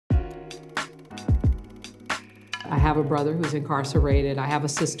I have a brother who's incarcerated. I have a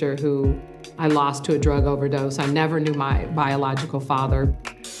sister who I lost to a drug overdose. I never knew my biological father.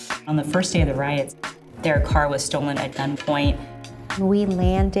 On the first day of the riots, their car was stolen at gunpoint. We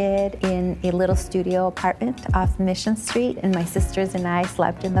landed in a little studio apartment off Mission Street, and my sisters and I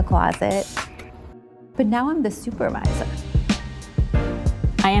slept in the closet. But now I'm the supervisor.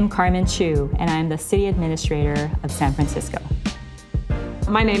 I am Carmen Chu, and I am the City Administrator of San Francisco.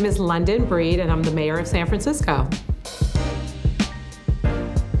 My name is London Breed, and I'm the Mayor of San Francisco.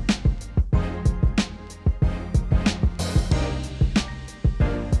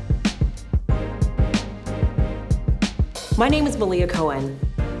 My name is Malia Cohen.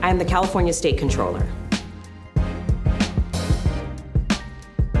 I am the California State Controller.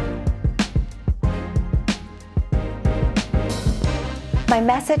 My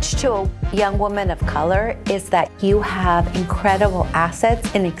message to a young woman of color is that you have incredible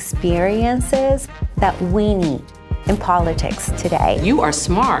assets and experiences that we need in politics today. You are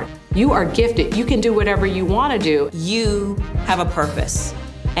smart. You are gifted. You can do whatever you want to do. You have a purpose,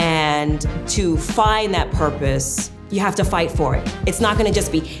 and to find that purpose, you have to fight for it. It's not going to just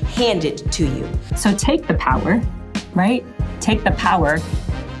be handed to you. So take the power, right? Take the power,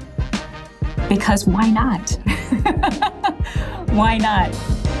 because why not? Why not?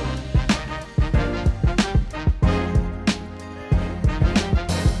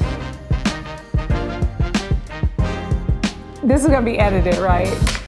 This is going to be edited, right?